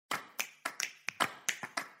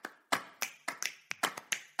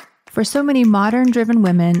For so many modern-driven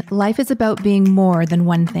women, life is about being more than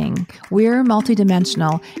one thing. We're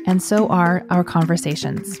multidimensional, and so are our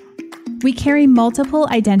conversations. We carry multiple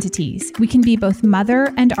identities. We can be both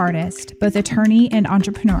mother and artist, both attorney and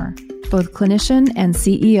entrepreneur, Both clinician and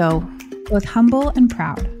CEO. both humble and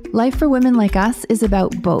proud. Life for women like us is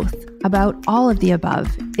about both, about all of the above.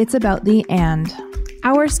 It's about the and.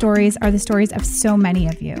 Our stories are the stories of so many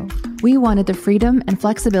of you. We wanted the freedom and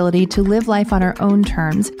flexibility to live life on our own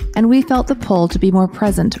terms, and we felt the pull to be more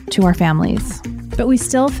present to our families. But we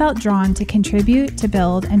still felt drawn to contribute, to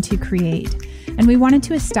build, and to create. And we wanted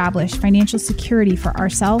to establish financial security for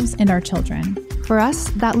ourselves and our children. For us,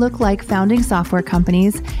 that looked like founding software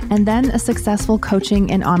companies and then a successful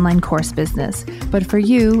coaching and online course business. But for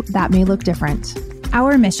you, that may look different.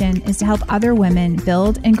 Our mission is to help other women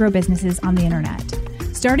build and grow businesses on the internet.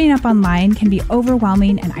 Starting up online can be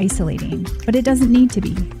overwhelming and isolating, but it doesn't need to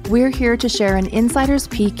be. We're here to share an insider's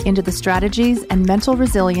peek into the strategies and mental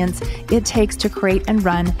resilience it takes to create and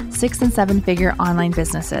run 6- and 7-figure online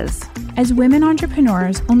businesses. As women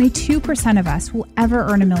entrepreneurs, only 2% of us will ever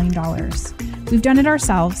earn $1 million. We've done it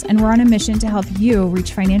ourselves, and we're on a mission to help you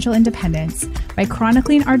reach financial independence by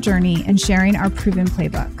chronicling our journey and sharing our proven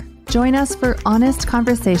playbook. Join us for honest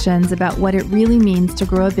conversations about what it really means to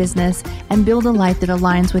grow a business and build a life that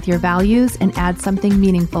aligns with your values and adds something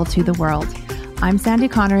meaningful to the world. I'm Sandy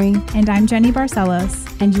Connery. And I'm Jenny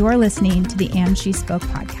Barcelos, and you are listening to the And She Spoke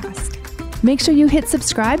podcast. Make sure you hit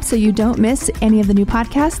subscribe so you don't miss any of the new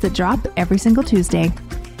podcasts that drop every single Tuesday.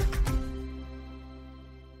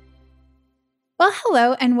 Well,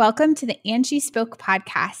 hello, and welcome to the And She Spoke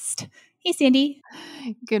podcast. Hey, Sandy.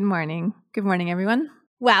 Good morning. Good morning, everyone.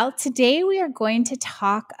 Well, today we are going to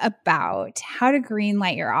talk about how to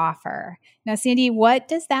greenlight your offer. Now, Sandy, what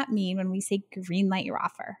does that mean when we say greenlight your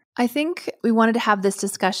offer? I think we wanted to have this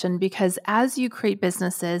discussion because as you create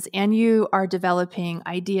businesses and you are developing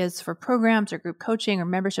ideas for programs or group coaching or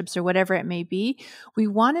memberships or whatever it may be, we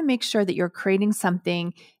want to make sure that you're creating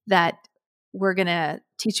something that we're going to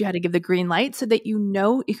teach you how to give the green light so that you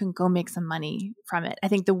know you can go make some money from it. I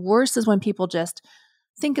think the worst is when people just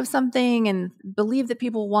think of something and believe that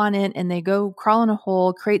people want it and they go crawl in a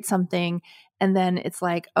hole, create something, and then it's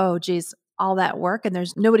like, oh, geez, all that work and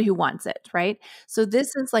there's nobody who wants it, right? So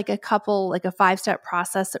this is like a 5-step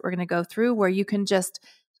process that we're going to go through where you can just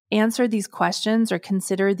answer these questions or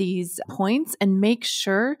consider these points and make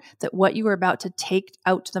sure that what you are about to take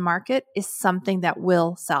out to the market is something that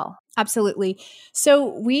will sell. Absolutely.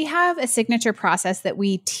 So we have a signature process that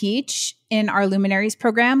we teach in our Luminaries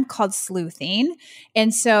program called sleuthing.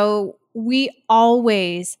 And so we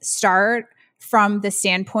always start from the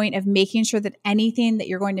standpoint of making sure that anything that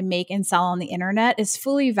you're going to make and sell on the internet is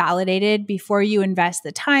fully validated before you invest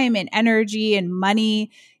the time and energy and money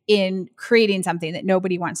in creating something that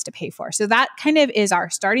nobody wants to pay for. So that kind of is our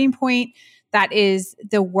starting point. That is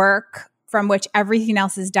the work from which everything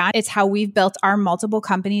else is done. It's how we've built our multiple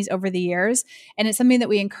companies over the years. And it's something that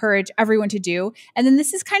we encourage everyone to do. And then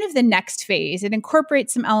this is kind of the next phase. It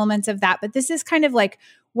incorporates some elements of that. But this is kind of like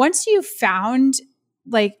once you've found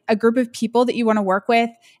like a group of people that you want to work with,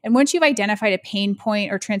 and once you've identified a pain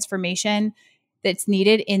point or transformation that's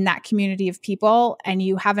needed in that community of people, and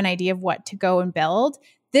you have an idea of what to go and build,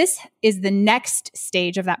 this is the next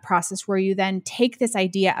stage of that process where you then take this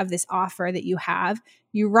idea of this offer that you have,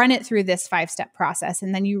 you run it through this 5-step process,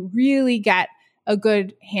 and then you really get a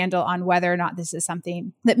good handle on whether or not this is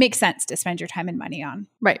something that makes sense to spend your time and money on.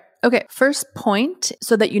 Right. Okay. First point,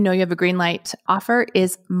 so that you know you have a green light offer,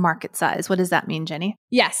 is market size. What does that mean, Jenny?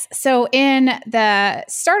 Yes. So in the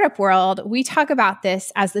startup world, we talk about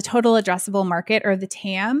this as the total addressable market, or the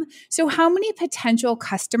TAM. So how many potential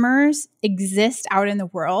customers exist out in the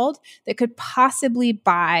world that could possibly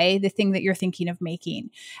buy the thing that you're thinking of making?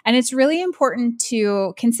 And it's really important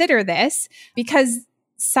to consider this because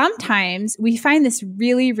sometimes we find this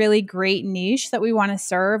really, really great niche that we want to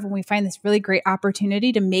serve, and we find this really great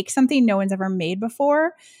opportunity to make something no one's ever made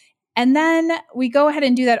before. And then we go ahead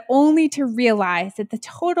and do that only to realize that the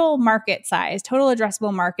total market size, total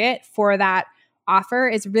addressable market for that offer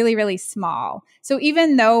is really, really small. So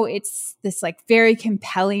even though it's this like very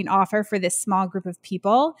compelling offer for this small group of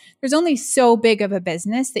people, there's only so big of a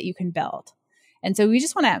business that you can build. And so we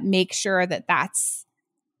just want to make sure that that's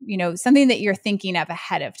something that you're thinking of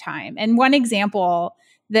ahead of time. And one example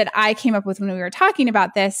that I came up with when we were talking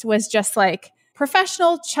about this was just like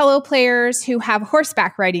professional cello players who have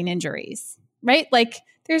horseback riding injuries, right? Like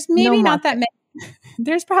there's maybe not that many.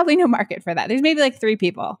 There's probably no market for that. There's maybe like 3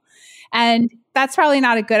 people. And that's probably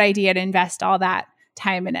not a good idea to invest all that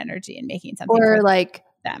time and energy in making something. Or like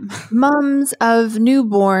them. Moms of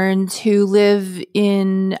newborns who live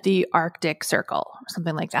in the Arctic Circle or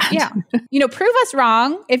something like that. Yeah. Prove us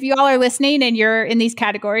wrong if you all are listening and you're in these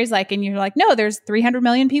categories, and you're like, no, there's 300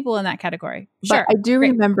 million people in that category. Sure. But I do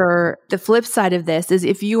remember the flip side of this is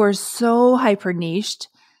if you are so hyper niched,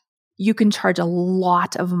 you can charge a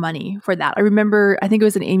lot of money for that. I remember, I think it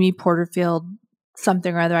was an Amy Porterfield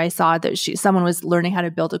something or other. I saw that someone was learning how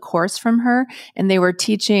to build a course from her, and they were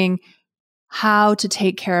teaching how to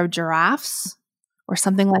take care of giraffes or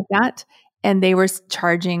something like that. And they were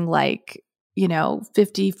charging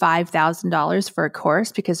 $55,000 for a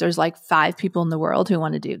course because there's 5 people in the world who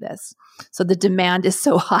want to do this. So the demand is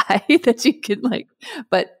so high that you can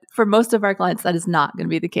but for most of our clients, that is not going to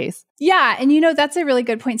be the case. Yeah. And that's a really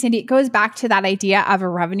good point, Sandy. It goes back to that idea of a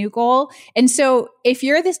revenue goal. And so if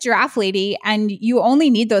you're this giraffe lady and you only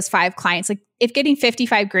need those 5 clients, if getting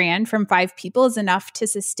 55 grand from 5 people is enough to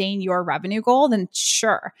sustain your revenue goal, then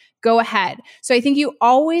sure, go ahead. So I think you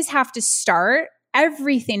always have to start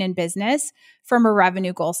everything in business from a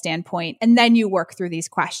revenue goal standpoint, and then you work through these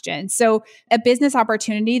questions. So a business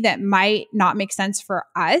opportunity that might not make sense for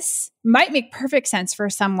us might make perfect sense for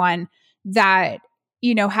someone that,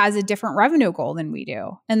 has a different revenue goal than we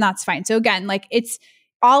do. And that's fine. So again, it's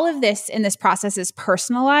all of this in this process is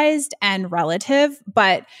personalized and relative,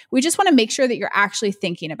 but we just want to make sure that you're actually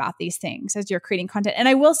thinking about these things as you're creating content. And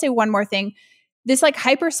I will say one more thing, this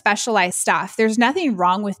hyper specialized stuff, there's nothing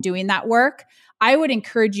wrong with doing that work. I would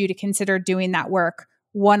encourage you to consider doing that work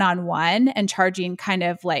one-on-one and charging kind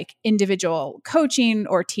of individual coaching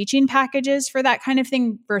or teaching packages for that kind of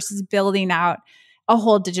thing versus building out a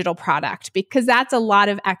whole digital product, because that's a lot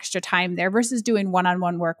of extra time there versus doing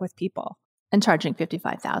one-on-one work with people. And charging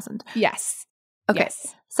 $55,000. Yes. Okay.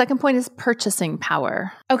 Yes. Second point is purchasing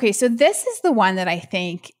power. Okay. So this is the one that I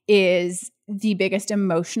think is the biggest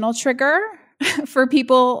emotional trigger for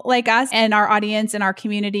people like us and our audience and our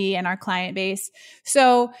community and our client base.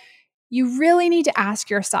 So you really need to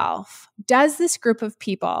ask yourself, does this group of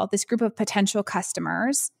people, this group of potential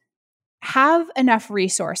customers, have enough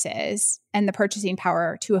resources and the purchasing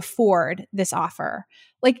power to afford this offer?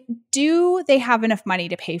 Do they have enough money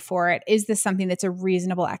to pay for it? Is this something that's a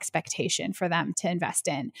reasonable expectation for them to invest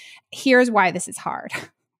in? Here's why this is hard,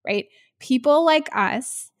 right? People like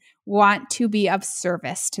us want to be of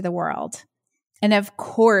service to the world. And of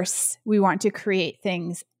course, we want to create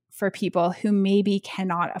things for people who maybe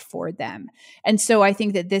cannot afford them. And so I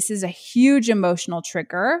think that this is a huge emotional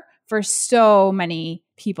trigger for so many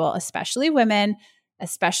people, especially women,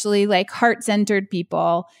 especially heart-centered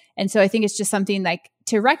people. And so I think it's just something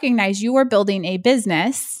to recognize you are building a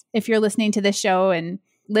business. If you're listening to this show and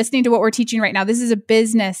listening to what we're teaching right now, this is a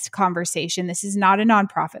business conversation. This is not a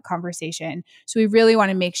nonprofit conversation. So we really want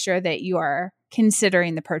to make sure that you are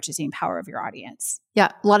considering the purchasing power of your audience. Yeah,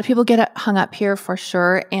 a lot of people get hung up here for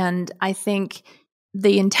sure. And I think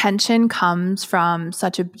the intention comes from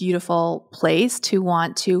such a beautiful place to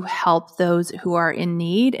want to help those who are in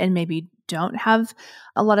need and maybe don't have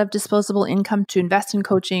a lot of disposable income to invest in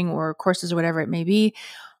coaching or courses or whatever it may be.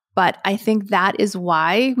 But I think that is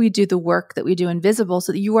why we do the work that we do in Visible,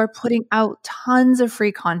 so that you are putting out tons of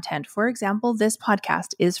free content. For example, this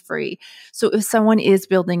podcast is free. So if someone is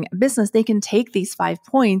building a business, they can take these 5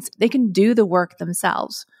 points, they can do the work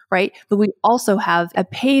themselves, right? But we also have a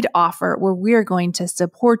paid offer where we're going to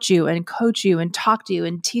support you and coach you and talk to you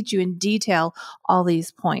and teach you in detail all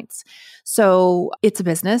these points. So it's a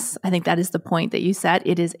business. I think that is the point that you said.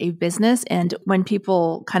 It is a business. And when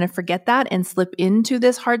people kind of forget that and slip into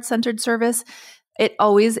this heart-centered service, it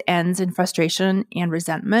always ends in frustration and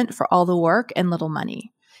resentment for all the work and little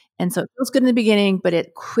money. And so it feels good in the beginning, but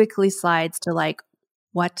it quickly slides to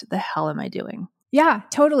what the hell am I doing? Yeah,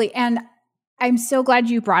 totally. And I'm so glad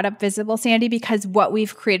you brought up Visible, Sandy, because what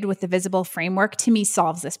we've created with the Visible framework to me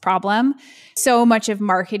solves this problem. So much of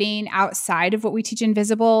marketing outside of what we teach in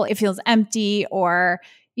Visible, it feels empty or,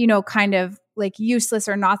 kind of useless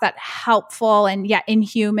or not that helpful and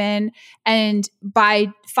inhuman. And by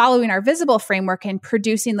following our Visible framework and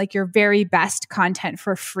producing your very best content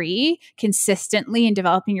for free consistently and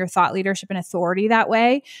developing your thought leadership and authority that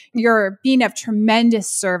way, you're being of tremendous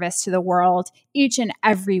service to the world each and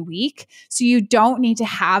every week. So you don't need to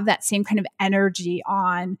have that same kind of energy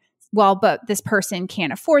on, well, but this person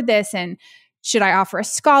can't afford this and should I offer a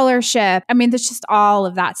scholarship? I mean, there's just all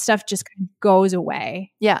of that stuff just kind of goes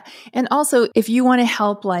away. Yeah. And also, if you want to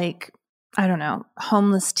help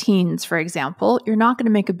homeless teens, for example, you're not going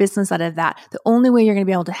to make a business out of that. The only way you're going to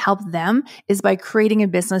be able to help them is by creating a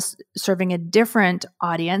business serving a different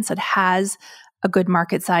audience that has a good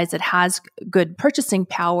market size, that has good purchasing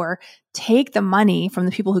power, take the money from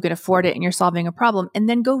the people who can afford it and you're solving a problem, and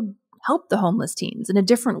then go help the homeless teens in a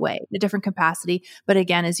different way, in a different capacity. But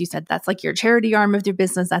again, as you said, that's like your charity arm of your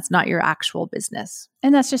business. That's not your actual business.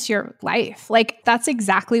 And that's just your life. Like, that's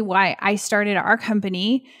exactly why I started our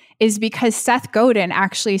company, is because Seth Godin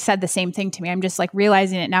actually said the same thing to me. I'm just like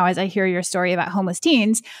realizing it now as I hear your story about homeless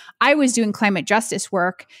teens. I was doing climate justice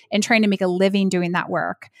work and trying to make a living doing that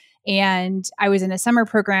work. And I was in a summer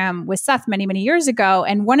program with Seth many, many years ago.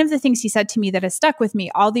 And one of the things he said to me that has stuck with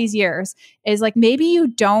me all these years is like, maybe you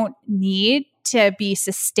don't need to be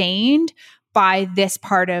sustained by this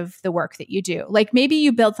part of the work that you do. Like, maybe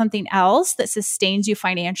you build something else that sustains you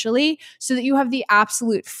financially so that you have the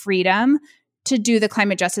absolute freedom to do the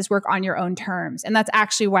climate justice work on your own terms. And that's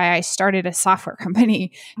actually why I started a software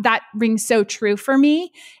company. That rings so true for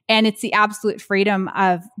me. And it's the absolute freedom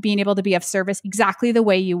of being able to be of service exactly the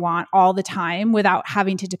way you want all the time without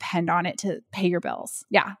having to depend on it to pay your bills.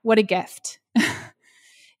 Yeah. What a gift.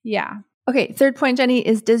 Yeah. Okay. Third point, Jenny,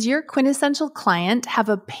 is does your quintessential client have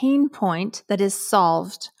a pain point that is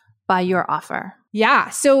solved by your offer? Yeah.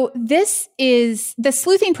 So this is the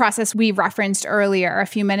sleuthing process we referenced earlier a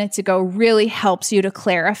few minutes ago really helps you to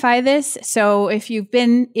clarify this. So if you've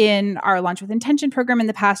been in our Launch with Intention program in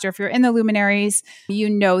the past, or if you're in the Luminaries, you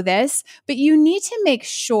know this, but you need to make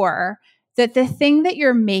sure that the thing that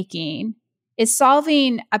you're making is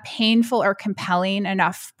solving a painful or compelling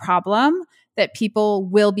enough problem that people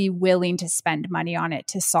will be willing to spend money on it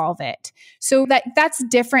to solve it. So that's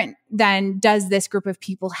different than, does this group of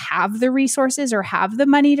people have the resources or have the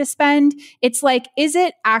money to spend? It's like, is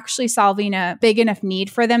it actually solving a big enough need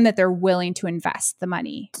for them that they're willing to invest the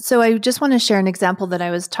money? So I just want to share an example that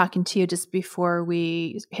I was talking to you just before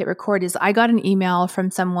we hit record. Is I got an email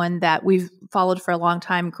from someone that we've followed for a long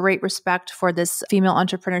time. Great respect for this female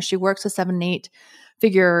entrepreneur. She works with 7 and 8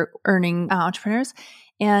 figure earning entrepreneurs.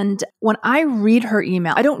 And when I read her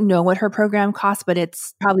email, I don't know what her program costs, but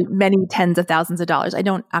it's probably many tens of thousands of dollars. I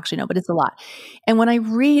don't actually know, but it's a lot. And when I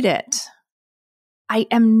read it, I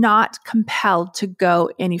am not compelled to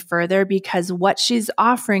go any further, because what she's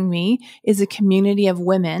offering me is a community of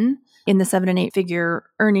women in the 7 and 8 figure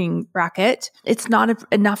earning bracket. It's not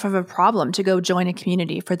enough of a problem to go join a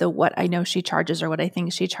community for what I know she charges or what I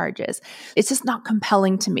think she charges. It's just not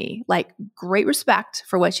compelling to me. Like, great respect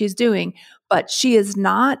for what she's doing, but she is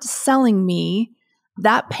not selling me.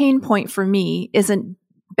 That pain point for me isn't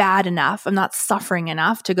bad enough. I'm not suffering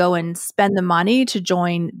enough to go and spend the money to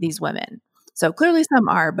join these women. So clearly some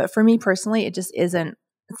are, but for me personally, it just isn't.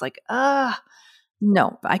 It's like,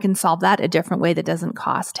 no, I can solve that a different way that doesn't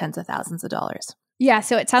cost tens of thousands of dollars. Yeah.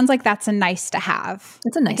 So it sounds like that's a nice to have.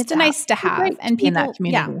 It's a nice to have. And people in that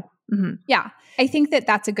community. Yeah. Mm-hmm. Yeah. I think that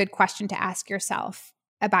that's a good question to ask yourself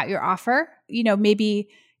about your offer. You know, maybe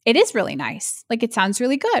it is really nice. Like, it sounds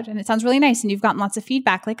really good and it sounds really nice. And you've gotten lots of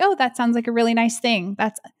feedback like, oh, that sounds like a really nice thing.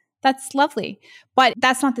 That's lovely. But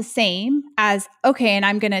that's not the same as, okay, and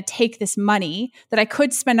I'm going to take this money that I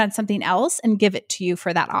could spend on something else and give it to you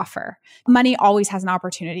for that offer. Money always has an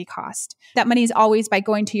opportunity cost. That money is always by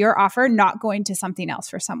going to your offer, not going to something else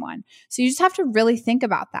for someone. So you just have to really think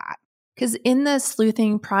about that. Because in the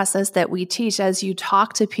sleuthing process that we teach, as you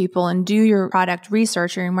talk to people and do your product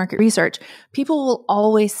research or your market research, people will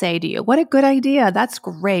always say to you, what a good idea. That's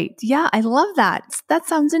great. Yeah, I love that. That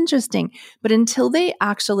sounds interesting. But until they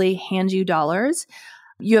actually hand you dollars,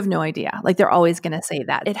 you have no idea. Like, they're always going to say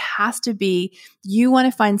that. It has to be, you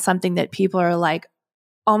want to find something that people are like,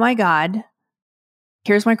 oh my God,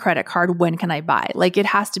 here's my credit card. When can I buy? Like, it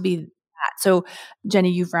has to be. So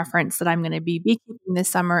Jenny, you've referenced that I'm going to be beekeeping this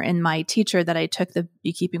summer, and my teacher that I took the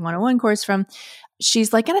Beekeeping 101 course from,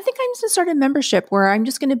 she's like, and I think I'm just going to start a membership where I'm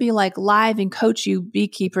just going to be like live and coach you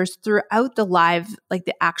beekeepers throughout the live, like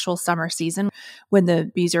the actual summer season when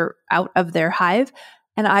the bees are out of their hive.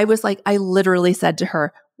 And I was like, I literally said to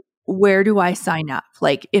her, where do I sign up?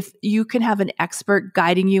 Like, if you can have an expert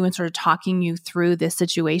guiding you and sort of talking you through this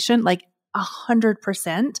situation, like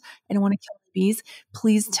 100%, I don't want to kill bees,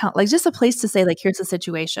 please tell, like, just a place to say, like, here's the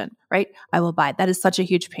situation, right? I will buy. That is such a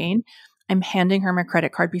huge pain. I'm handing her my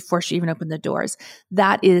credit card before she even opened the doors.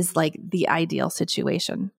 That is like the ideal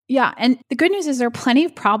situation. Yeah. And the good news is there are plenty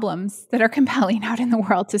of problems that are compelling out in the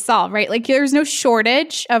world to solve, right? Like, there's no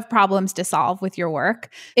shortage of problems to solve with your work.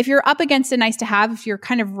 If you're up against a nice to have, if you're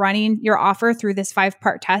kind of running your offer through this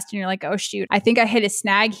 5-part test and you're like, oh shoot, I think I hit a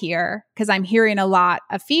snag here because I'm hearing a lot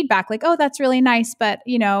of feedback like, oh, that's really nice, but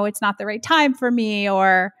it's not the right time for me,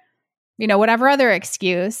 or, whatever other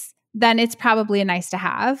excuse, then it's probably a nice to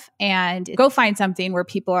have, and go find something where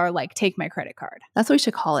people are like, take my credit card. That's what we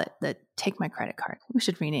should call it. The take my credit card. We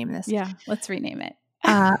should rename this. Yeah, let's rename it.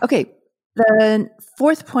 Okay. The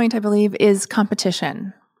fourth point, I believe, is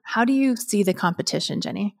competition. How do you see the competition,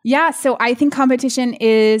 Jenny? Yeah, so I think competition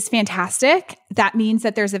is fantastic. That means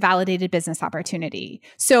that there's a validated business opportunity.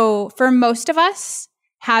 So for most of us,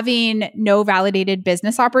 having no validated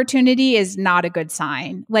business opportunity is not a good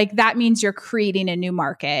sign. Like that means you're creating a new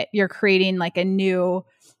market. You're creating like a new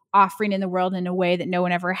offering in the world in a way that no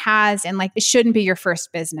one ever has. And like, it shouldn't be your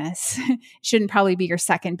first business. It shouldn't probably be your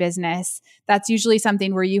second business. That's usually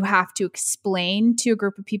something where you have to explain to a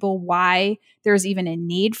group of people why there's even a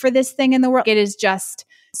need for this thing in the world. It is just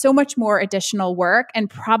so much more additional work and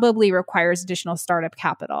probably requires additional startup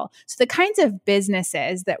capital. So the kinds of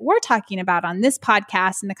businesses that we're talking about on this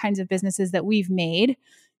podcast and the kinds of businesses that we've made,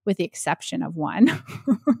 with the exception of one,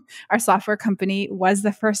 our software company was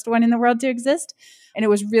the first one in the world to exist. And it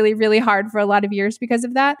was really, really hard for a lot of years because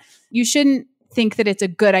of that. You shouldn't think that it's a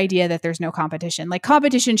good idea that there's no competition. Like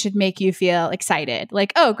competition should make you feel excited.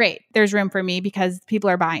 Like, oh, great, there's room for me because people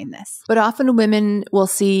are buying this. But often women will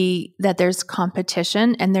see that there's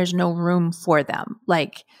competition and there's no room for them.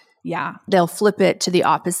 Like, yeah, they'll flip it to the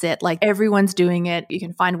opposite. Like everyone's doing it. You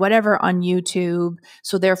can find whatever on YouTube.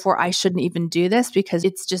 So therefore I shouldn't even do this because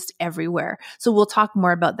it's just everywhere. So we'll talk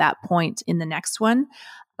more about that point in the next one.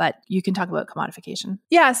 But you can talk about commodification.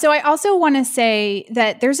 Yeah. So I also want to say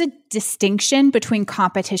that there's a distinction between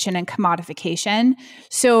competition and commodification.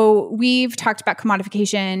 So we've talked about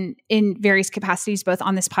commodification in various capacities, both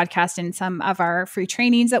on this podcast and some of our free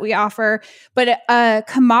trainings that we offer. But a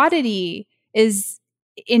commodity is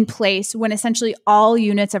in place when essentially all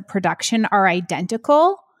units of production are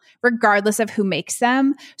identical, regardless of who makes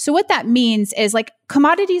them. So what that means is like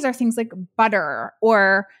commodities are things like butter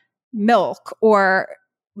or milk or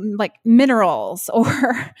like minerals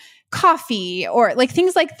or coffee or like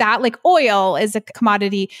things like that. Like oil is a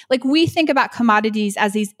commodity. Like we think about commodities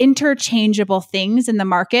as these interchangeable things in the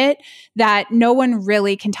market that no one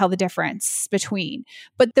really can tell the difference between.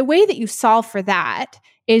 But the way that you solve for that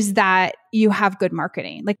is that you have good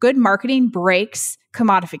marketing. Like good marketing breaks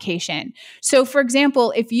commodification. So for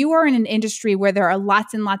example, if you are in an industry where there are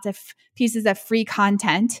lots and lots of pieces of free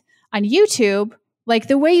content on YouTube, like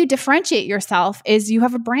the way you differentiate yourself is you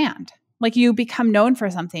have a brand. Like you become known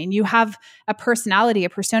for something. You have a personality, a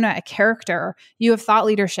persona, a character. You have thought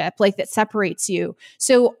leadership like that separates you.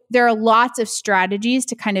 So there are lots of strategies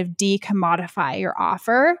to kind of decommodify your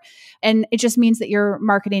offer. And it just means that your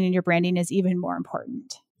marketing and your branding is even more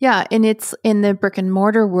important. Yeah. And it's in the brick and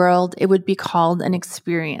mortar world, it would be called an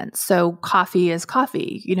experience. So coffee is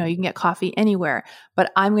coffee. You know, you can get coffee anywhere.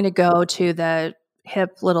 But I'm going to go to the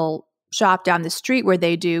hip little shop down the street where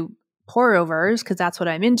they do pour overs, because that's what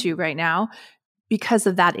I'm into right now, because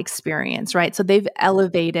of that experience, right? So they've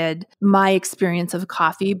elevated my experience of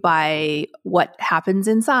coffee by what happens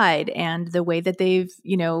inside and the way that they've,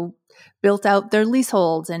 you know, built out their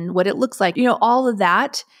leaseholds and what it looks like. You know, all of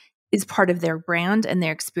that is part of their brand and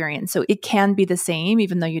their experience. So it can be the same,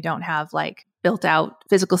 even though you don't have like built out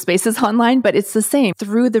physical spaces online, but it's the same.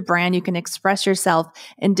 Through the brand, you can express yourself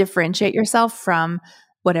and differentiate yourself from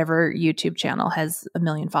whatever YouTube channel has 1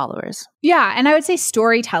 million followers. Yeah. And I would say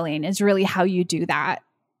storytelling is really how you do that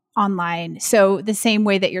online. So the same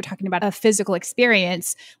way that you're talking about a physical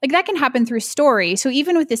experience, like that can happen through story. So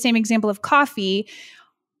even with the same example of coffee,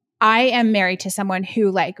 I am married to someone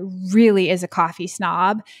who like really is a coffee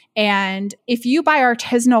snob. And if you buy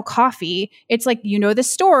artisanal coffee, it's like, you know, the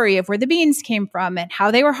story of where the beans came from and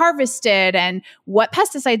how they were harvested and what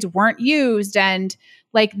pesticides weren't used and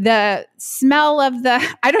like the smell of the,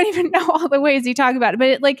 I don't even know all the ways you talk about it, but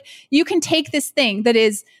it, like you can take this thing that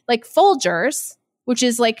is like Folgers, which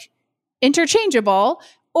is like interchangeable,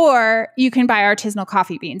 or you can buy artisanal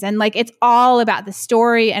coffee beans. And like, it's all about the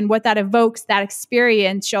story and what that evokes, that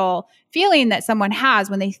experiential feeling that someone has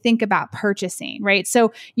when they think about purchasing, right?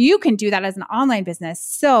 So you can do that as an online business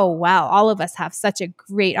so well. All of us have such a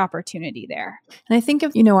great opportunity there. And I think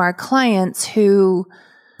of, you know, our clients who,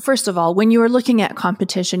 first of all, when you are looking at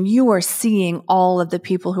competition, you are seeing all of the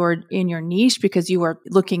people who are in your niche because you are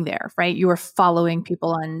looking there, right? You are following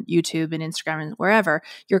people on YouTube and Instagram and wherever.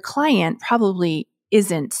 Your client probably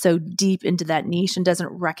isn't so deep into that niche and doesn't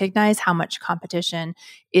recognize how much competition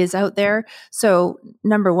is out there. So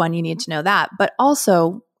number one, you need to know that. But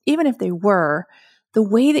also, even if they were, the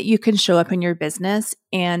way that you can show up in your business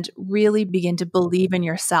and really begin to believe in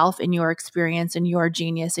yourself and your experience and your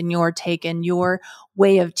genius and your take and your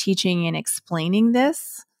way of teaching and explaining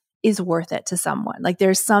this is worth it to someone. Like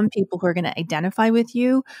there's some people who are going to identify with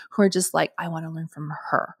you who are just like, I want to learn from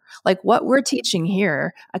her. Like what we're teaching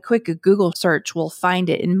here, a quick Google search will find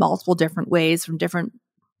it in multiple different ways from different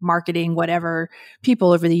marketing, whatever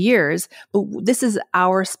people over the years. But this is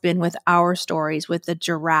our spin with our stories, with the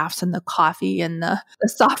giraffes and the coffee and the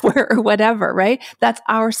software or whatever, right? That's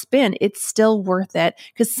our spin. It's still worth it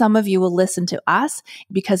because some of you will listen to us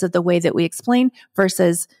because of the way that we explain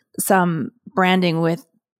versus some branding with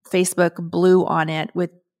Facebook blue on it with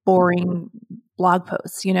boring blog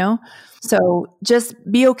posts, So just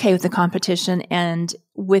be okay with the competition and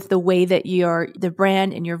with the way that the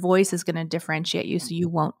brand and your voice is going to differentiate you so you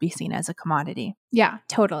won't be seen as a commodity. Yeah,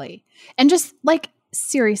 totally. And just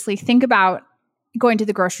seriously, think about going to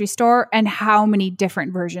the grocery store and how many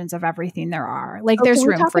different versions of everything there are. There's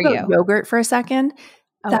room for you. Yogurt for a second.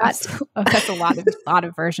 That's a lot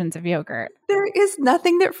of versions of yogurt. There is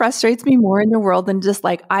nothing that frustrates me more in the world than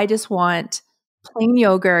I just want plain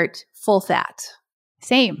yogurt, full fat.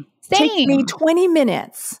 Same. Take me 20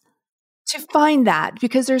 minutes to find that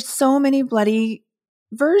because there's so many bloody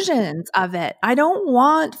versions of it. I don't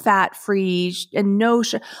want fat-free and no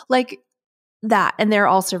that. And they're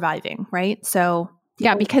all surviving, right? So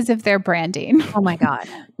yeah, because of their branding. Oh my God.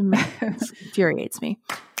 It infuriates me.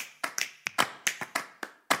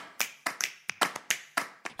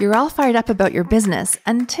 You're all fired up about your business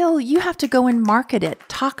until you have to go and market it,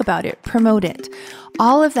 talk about it, promote it.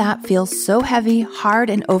 All of that feels so heavy, hard,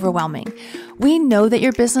 and overwhelming. We know that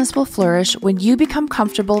your business will flourish when you become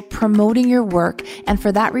comfortable promoting your work, and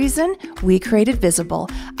for that reason, we created Visible,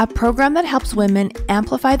 a program that helps women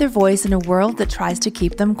amplify their voice in a world that tries to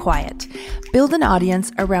keep them quiet. Build an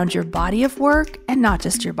audience around your body of work and not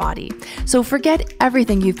just your body. So forget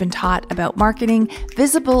everything you've been taught about marketing.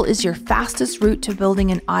 Visible is your fastest route to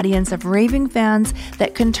building an audience of raving fans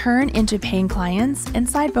that can turn into paying clients. And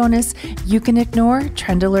side bonus, you can ignore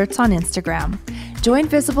trend alerts on Instagram. Join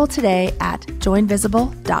Visible today at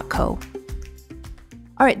joinvisible.co.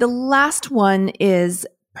 All right, the last one is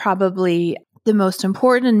probably the most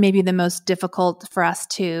important and maybe the most difficult for us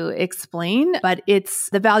to explain, but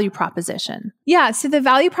it's the value proposition. Yeah. So the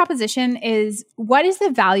value proposition is, what is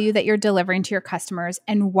the value that you're delivering to your customers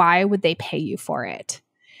and why would they pay you for it?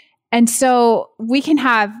 And so we can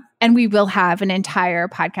have, and we will have, an entire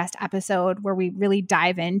podcast episode where we really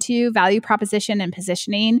dive into value proposition and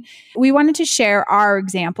positioning. We wanted to share our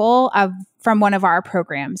example from one of our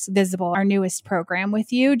programs, Visible, our newest program,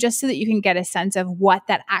 with you, just so that you can get a sense of what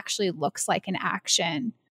that actually looks like in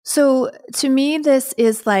action. So to me, this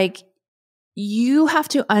is you have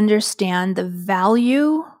to understand the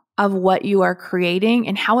value of what you are creating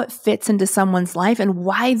and how it fits into someone's life and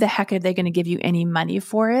why the heck are they going to give you any money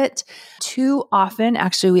for it. Too often,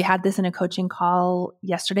 actually, we had this in a coaching call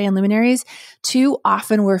yesterday in Luminaries, too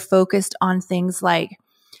often we're focused on things like,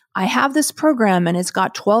 I have this program and it's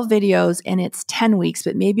got 12 videos and it's 10 weeks,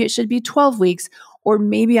 but maybe it should be 12 weeks, or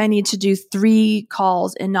maybe I need to do 3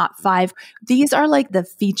 calls and not 5. These are the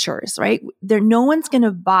features, right? No one's going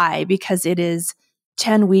to buy because it is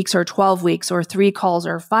 10 weeks or 12 weeks or 3 calls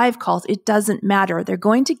or 5 calls. It doesn't matter. They're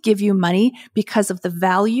going to give you money because of the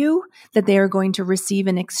value that they are going to receive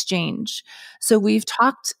in exchange. So we've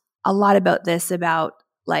talked a lot about this, about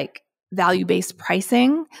value-based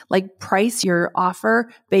pricing, price your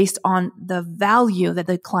offer based on the value that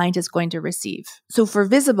the client is going to receive. So for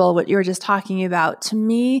Visible, what you were just talking about, to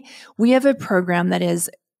me, we have a program that is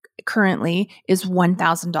currently is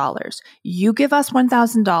 $1,000. You give us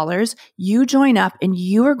 $1,000, you join up, and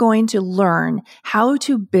you are going to learn how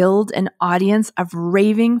to build an audience of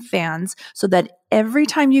raving fans so that every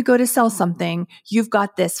time you go to sell something, you've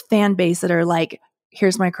got this fan base that are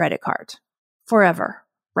here's my credit card forever,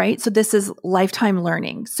 right? So this is lifetime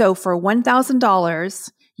learning. So for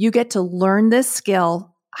 $1,000, you get to learn this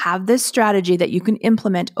skill, have this strategy that you can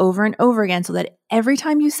implement over and over again so that every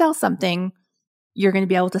time you sell something, you're going to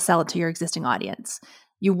be able to sell it to your existing audience.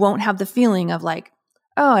 You won't have the feeling of oh,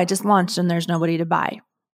 I just launched and there's nobody to buy,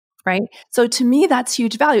 right? So to me, that's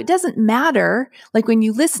huge value. It doesn't matter. When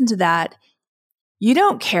you listen to that, you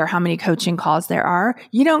don't care how many coaching calls there are.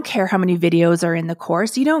 You don't care how many videos are in the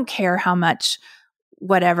course. You don't care how much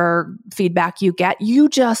whatever feedback you get. You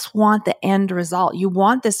just want the end result. You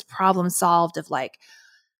want this problem solved of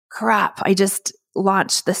crap, I just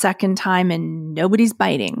launched the second time and nobody's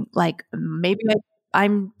biting. Maybe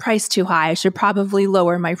I'm priced too high. I should probably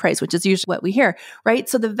lower my price, which is usually what we hear, right?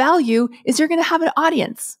 So the value is you're going to have an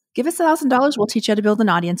audience. Give us $1,000. We'll teach you how to build an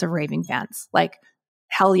audience of raving fans.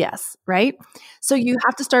 Hell yes, right? So you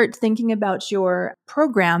have to start thinking about your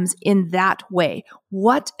programs in that way.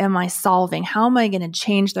 What am I solving? How am I going to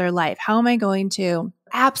change their life? How am I going to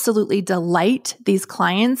absolutely delight these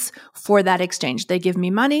clients for that exchange? They give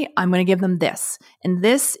me money, I'm going to give them this. And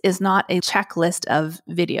this is not a checklist of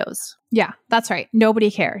videos. Yeah, that's right.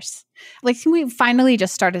 Nobody cares. Like we finally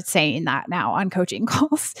just started saying that now on coaching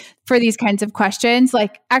calls for these kinds of questions.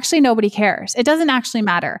 Like actually nobody cares. It doesn't actually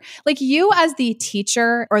matter. Like you as the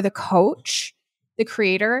teacher or the coach, the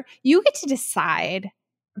creator, you get to decide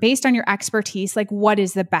based on your expertise, like what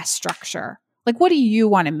is the best structure? Like what do you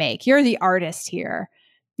want to make? You're the artist here.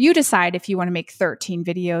 You decide if you want to make 13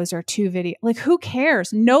 videos or 2 videos. Like who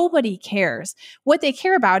cares? Nobody cares. What they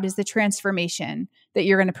care about is the transformation that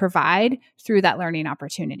you're going to provide through that learning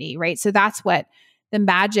opportunity, right? So that's what the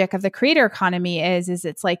magic of the creator economy is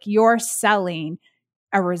it's like you're selling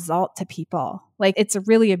a result to people. Like it's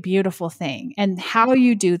really a beautiful thing. And how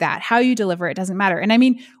you do that, how you deliver it doesn't matter. And I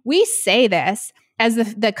mean, we say this as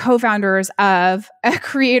the co-founders of a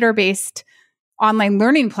creator-based online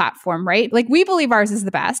learning platform, right? Like we believe ours is the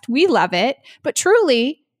best. We love it. But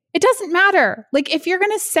truly, it doesn't matter. Like if you're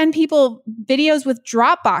going to send people videos with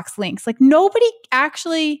Dropbox links, like nobody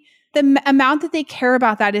actually, the amount that they care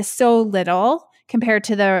about that is so little compared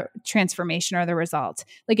to the transformation or the result.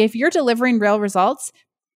 Like if you're delivering real results,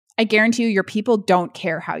 I guarantee you your people don't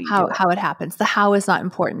care how you do it. How it happens. The how is not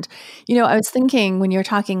important. You know, I was thinking when you're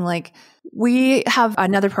talking like we have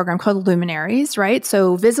another program called Luminaries, right?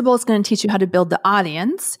 So Visible is going to teach you how to build the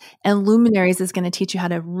audience and Luminaries is going to teach you how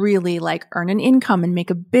to really like earn an income and make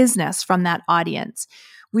a business from that audience.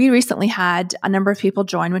 We recently had a number of people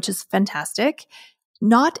join, which is fantastic.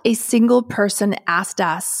 Not a single person asked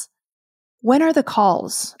us, when are the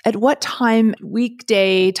calls? At what time,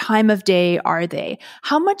 weekday, time of day are they?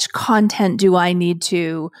 How much content do I need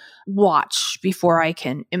to watch before I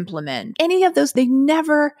can implement? Any of those, they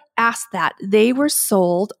never asked that. They were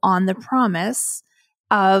sold on the promise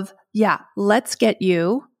of, yeah, let's get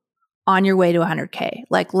you on your way to 100K.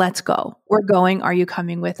 Like, let's go. We're going. Are you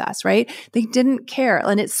coming with us? Right? They didn't care.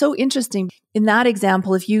 And it's so interesting. In that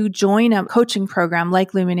example, if you join a coaching program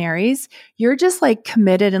like Luminaries, you're just like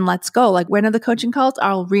committed and let's go. Like, when are the coaching calls?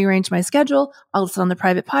 I'll rearrange my schedule. I'll listen on the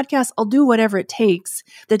private podcast. I'll do whatever it takes.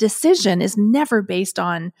 The decision is never based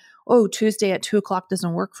on, oh, Tuesday at 2:00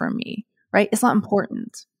 doesn't work for me. Right? It's not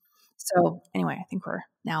important. So anyway, I think we're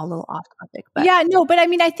now a little off topic. But I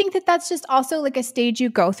mean, I think that that's just also like a stage you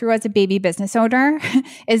go through as a baby business owner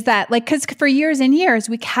is that like, because for years and years,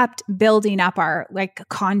 we kept building up our like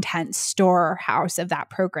content storehouse of that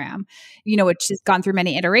program, you know, which has gone through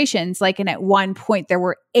many iterations. Like, and at one point there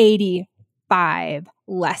were 85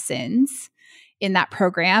 lessons in that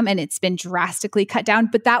program and it's been drastically cut down.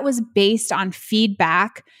 But that was based on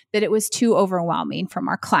feedback that it was too overwhelming from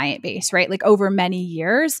our client base, right? Like over many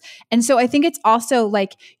years. And so I think it's also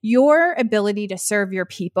like your ability to serve your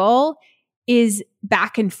people is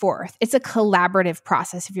back and forth. It's a collaborative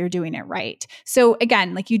process if you're doing it right. So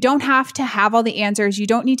again, like you don't have to have all the answers. You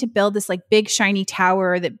don't need to build this like big shiny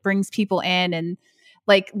tower that brings people in and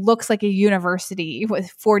like looks like a university with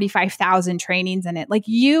 45,000 trainings in it. Like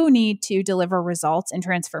you need to deliver results and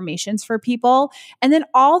transformations for people. And then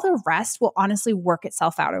all the rest will honestly work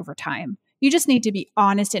itself out over time. You just need to be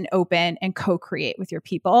honest and open and co-create with your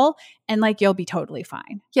people and like you'll be totally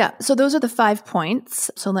fine. Yeah. So those are the 5 points.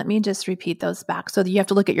 So let me just repeat those back. So you have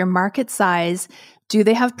to look at your market size. Do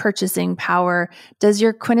they have purchasing power? Does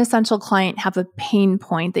your quintessential client have a pain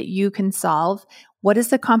point that you can solve? What does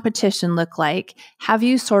the competition look like? Have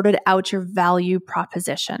you sorted out your value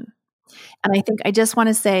proposition? And I think I just want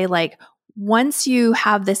to say, like, once you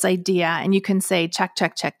have this idea and you can say, check,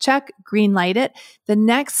 check, check, check, green light it, the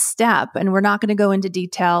next step, and we're not going to go into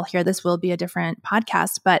detail here, this will be a different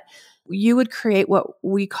podcast, but you would create what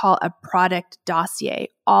we call a product dossier.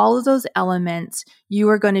 All of those elements, you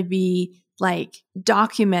are going to be like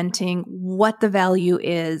documenting what the value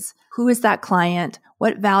is, who is that client,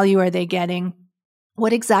 what value are they getting,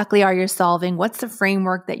 what exactly are you solving? What's the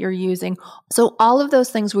framework that you're using? So all of those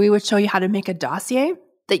things, we would show you how to make a dossier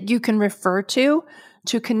that you can refer to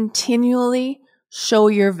continually show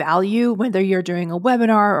your value, whether you're doing a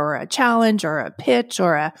webinar or a challenge or a pitch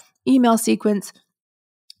or a email sequence.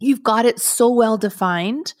 You've got it so well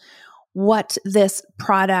defined what this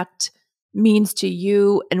product means to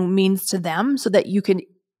you and means to them so that you can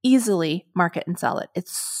easily market and sell it.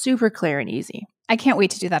 It's super clear and easy. I can't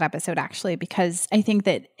wait to do that episode actually, because I think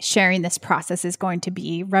that sharing this process is going to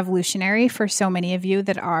be revolutionary for so many of you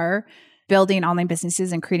that are building online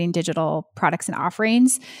businesses and creating digital products and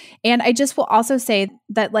offerings. And I just will also say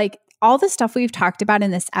that like all the stuff we've talked about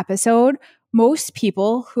in this episode, most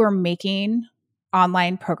people who are making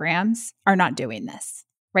online programs are not doing this.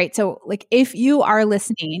 Right. So like if you are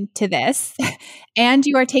listening to this and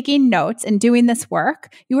you are taking notes and doing this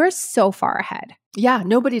work, you are so far ahead. Yeah,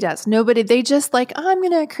 nobody does. Nobody. They just like, oh, I'm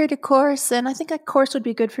going to create a course and I think a course would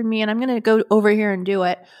be good for me and I'm going to go over here and do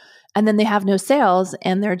it. and then they have no sales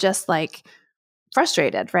and they're just like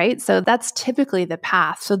frustrated, right? So that's typically the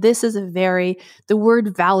path. So this is the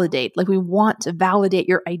word validate, like we want to validate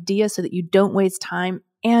your idea so that you don't waste time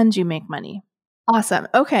and you make money. Awesome.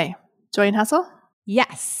 Okay. Joy and hustle?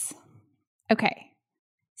 Yes. Okay.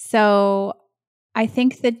 So I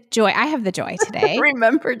think I have the joy today.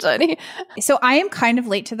 Remember, Jenny. So I am kind of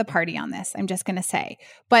late to the party on this, I'm just going to say.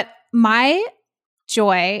 But my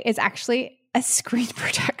joy is actually a screen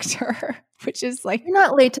protector, which is like... You're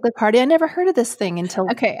not late to the party. I never heard of this thing until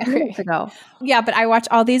minutes ago. Yeah, but I watch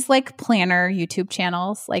all these like planner YouTube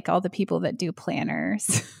channels, like all the people that do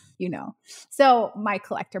planners. So my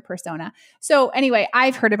collector persona. So anyway,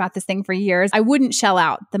 I've heard about this thing for years. I wouldn't shell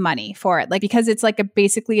out the money for it, like because it's like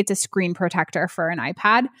it's a screen protector for an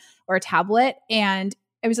iPad or a tablet. And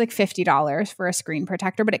it was like $50 for a screen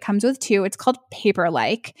protector, but it comes with two. It's called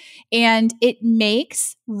Paperlike, and it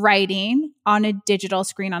makes writing on a digital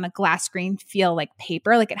screen, on a glass screen, feel like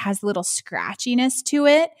paper. Like it has a little scratchiness to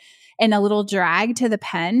it and a little drag to the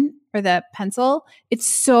pen or the pencil. It's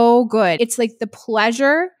so good. It's like the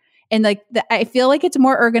pleasure. And like I feel like it's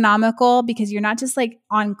more ergonomical because you're not just like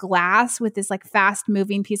on glass with this like fast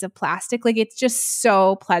moving piece of plastic. Like it's just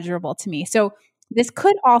so pleasurable to me. So this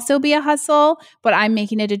could also be a hustle, but I'm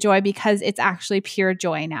making it a joy because it's actually pure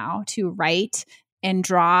joy now to write and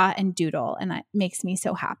draw and doodle. And that makes me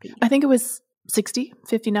so happy. I think it was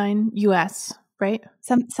 59 US, right?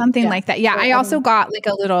 Something like that. Yeah. I also got like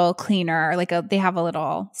a little cleaner, they have a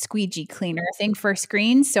little squeegee cleaner thing for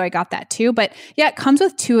screens. So I got that too. But yeah, it comes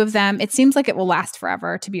with two of them. It seems like it will last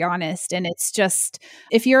forever, to be honest. And it's just,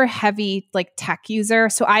 if you're a heavy like tech user,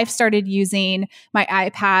 so I've started using my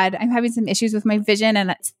iPad. I'm having some issues with my vision and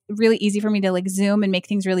it's really easy for me to like zoom and make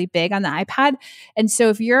things really big on the iPad. And so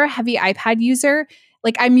if you're a heavy iPad user,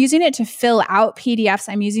 like I'm using it to fill out PDFs.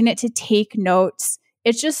 I'm using it to take notes.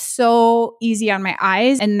 It's just so easy on my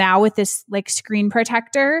eyes. And now with this like screen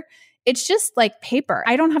protector, it's just like paper.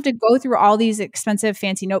 I don't have to go through all these expensive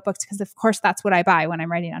fancy notebooks because of course that's what I buy when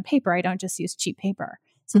I'm writing on paper. I don't just use cheap paper.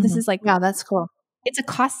 So this is like, yeah, that's cool. It's a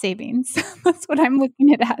cost savings. That's what I'm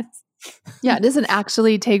looking at as. Yeah, it doesn't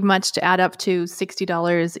actually take much to add up to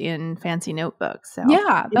 $60 in fancy notebooks. So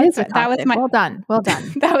yeah, that was my well done.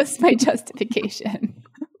 That was my justification.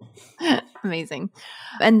 Amazing.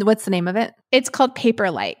 And what's the name of it? It's called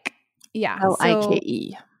Paperlike. Yeah. Like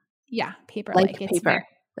yeah, Paperlike. Like paper.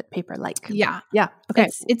 But Paperlike. Yeah. Yeah. Okay.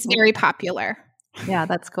 It's very popular. Yeah,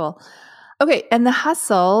 that's cool. Okay. And the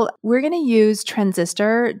hustle, we're going to use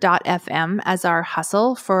transistor.fm as our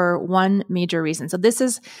hustle for one major reason. So this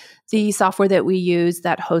is the software that we use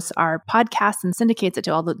that hosts our podcast and syndicates it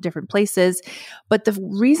to all the different places. But the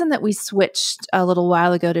reason that we switched a little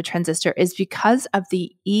while ago to Transistor is because of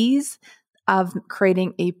the ease of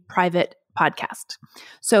creating a private podcast.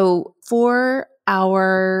 So for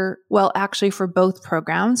for both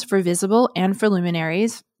programs, for Visible and for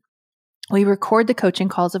Luminaries, we record the coaching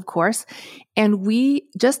calls, of course, and we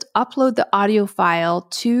just upload the audio file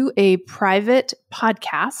to a private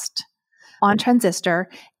podcast on Transistor.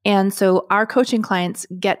 And so our coaching clients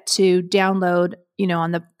get to download,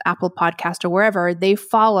 on the Apple Podcast or wherever, they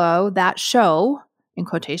follow that show, in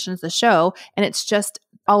quotations, the show, and it's just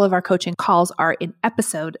all of our coaching calls are in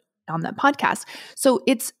episode on that podcast. So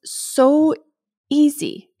it's so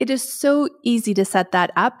easy. It is so easy to set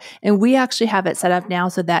that up. And we actually have it set up now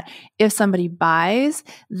so that if somebody buys,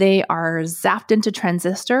 they are zapped into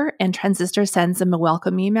Transistor and Transistor sends them a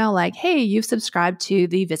welcome email like, hey, you've subscribed to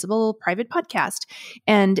the Visible private podcast.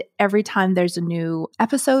 And every time there's a new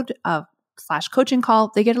episode of /coaching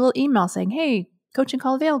call, they get a little email saying, hey, coaching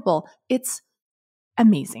call available. It's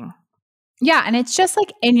amazing. Yeah. And it's just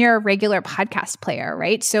like in your regular podcast player,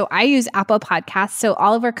 right? So I use Apple Podcasts. So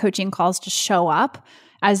all of our coaching calls just show up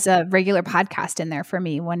as a regular podcast in there for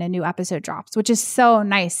me when a new episode drops, which is so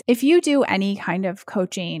nice. If you do any kind of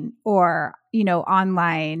coaching or,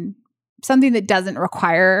 online, something that doesn't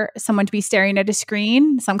require someone to be staring at a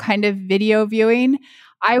screen, some kind of video viewing,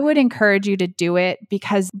 I would encourage you to do it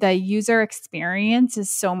because the user experience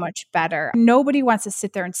is so much better. Nobody wants to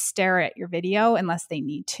sit there and stare at your video unless they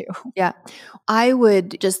need to. Yeah. I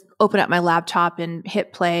would just open up my laptop and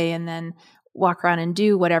hit play and then walk around and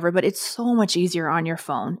do whatever, but it's so much easier on your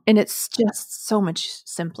phone and it's just so much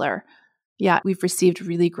simpler. Yeah, we've received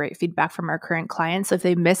really great feedback from our current clients. So if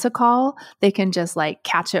they miss a call, they can just like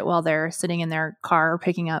catch it while they're sitting in their car or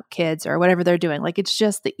picking up kids or whatever they're doing. Like it's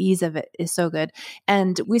just the ease of it is so good.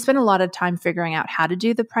 And we spent a lot of time figuring out how to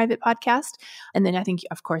do the private podcast. And then I think,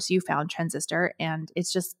 of course, you found Transistor and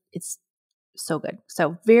it's so good.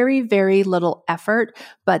 So very, very little effort,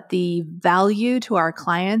 but the value to our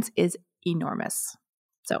clients is enormous.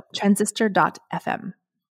 So transistor.fm.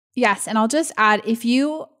 Yes. And I'll just add, if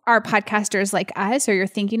you are podcasters like us, or you're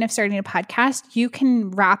thinking of starting a podcast, you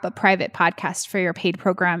can wrap a private podcast for your paid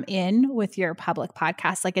program in with your public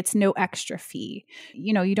podcast. Like, it's no extra fee.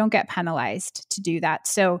 You don't get penalized to do that.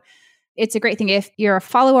 So it's a great thing. If you're a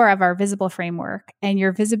follower of our Visible framework and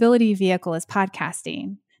your visibility vehicle is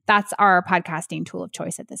podcasting, that's our podcasting tool of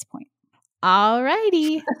choice at this point. All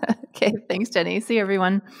righty. Okay. Thanks, Jenny. See you,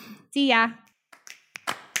 everyone. See ya.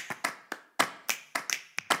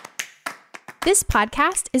 This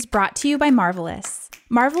podcast is brought to you by Marvelous.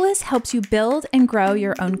 Marvelous helps you build and grow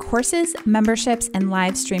your own courses, memberships, and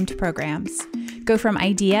live streamed programs. Go from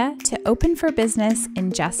idea to open for business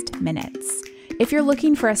in just minutes. If you're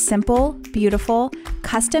looking for a simple, beautiful,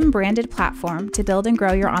 custom branded platform to build and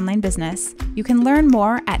grow your online business, you can learn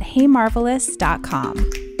more at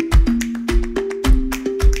heymarvelous.com.